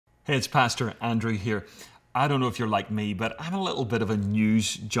Hey, it's Pastor Andrew here. I don't know if you're like me, but I'm a little bit of a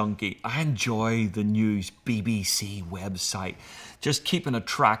news junkie. I enjoy the news BBC website, just keeping a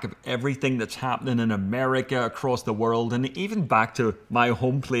track of everything that's happening in America, across the world, and even back to my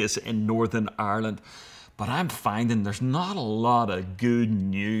home place in Northern Ireland. But I'm finding there's not a lot of good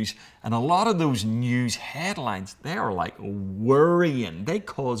news, and a lot of those news headlines, they are like worrying. They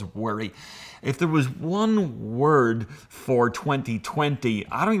cause worry. If there was one word for 2020,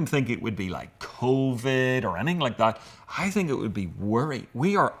 I don't even think it would be like COVID or anything like that. I think it would be worry.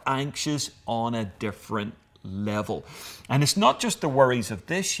 We are anxious on a different level. And it's not just the worries of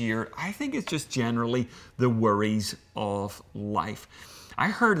this year. I think it's just generally the worries of life. I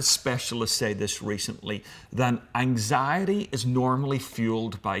heard a specialist say this recently, that anxiety is normally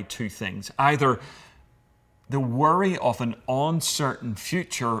fueled by two things. Either the worry of an uncertain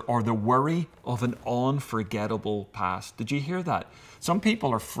future or the worry of an unforgettable past. Did you hear that? Some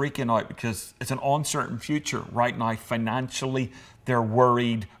people are freaking out because it's an uncertain future right now financially. They're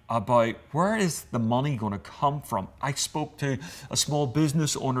worried about where is the money going to come from. I spoke to a small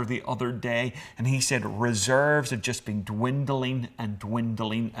business owner the other day, and he said reserves have just been dwindling and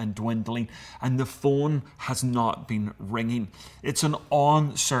dwindling and dwindling, and the phone has not been ringing. It's an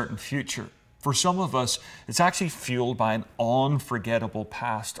uncertain future. For some of us, it's actually fueled by an unforgettable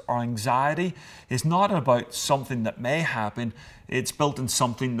past. Our anxiety is not about something that may happen, it's built in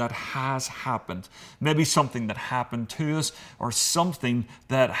something that has happened. Maybe something that happened to us, or something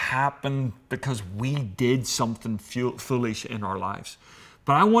that happened because we did something foolish in our lives.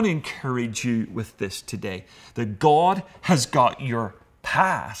 But I want to encourage you with this today, that God has got your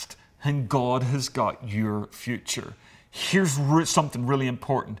past and God has got your future. Here's something really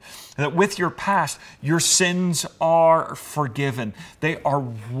important, that with your past, your sins are forgiven. They are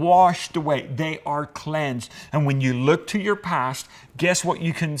washed away. They are cleansed. And when you look to your past, guess what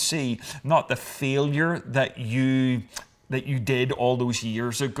you can see? Not the failure that you did all those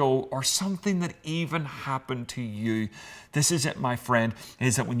years ago, or something that even happened to you. This is it, my friend,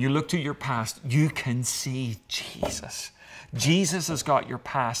 is that when you look to your past, you can see Jesus. Jesus has got your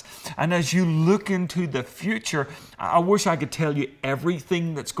past. And as you look into the future, I wish I could tell you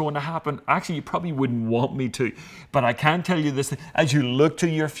everything that's going to happen. Actually, you probably wouldn't want me to. But I can tell you this. As you look to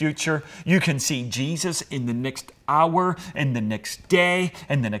your future, you can see Jesus in the next hour, in the next day,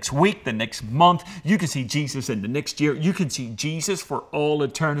 in the next week, the next month. You can see Jesus in the next year. You can see Jesus for all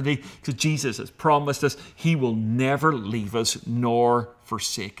eternity, because Jesus has promised us He will never leave us nor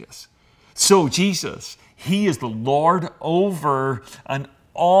forsake us. So Jesus, He is the Lord over an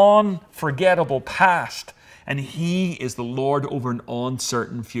unforgettable past, and He is the Lord over an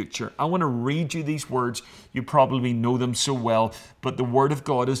uncertain future. I want to read you these words. You probably know them so well, but the Word of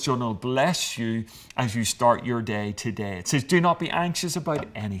God is going to bless you as you start your day today. It says, "Do not be anxious about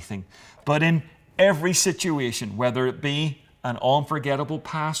anything, but in every situation, whether it be an unforgettable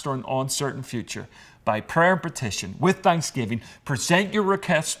past or an uncertain future, by prayer and petition, with thanksgiving, present your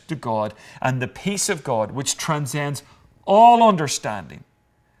requests to God, and the peace of God, which transcends all understanding,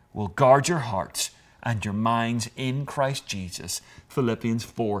 will guard your hearts and your minds in Christ Jesus." Philippians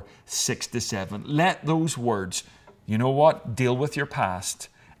 4:6-7. Let those words, you know what, deal with your past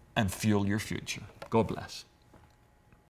and fuel your future. God bless.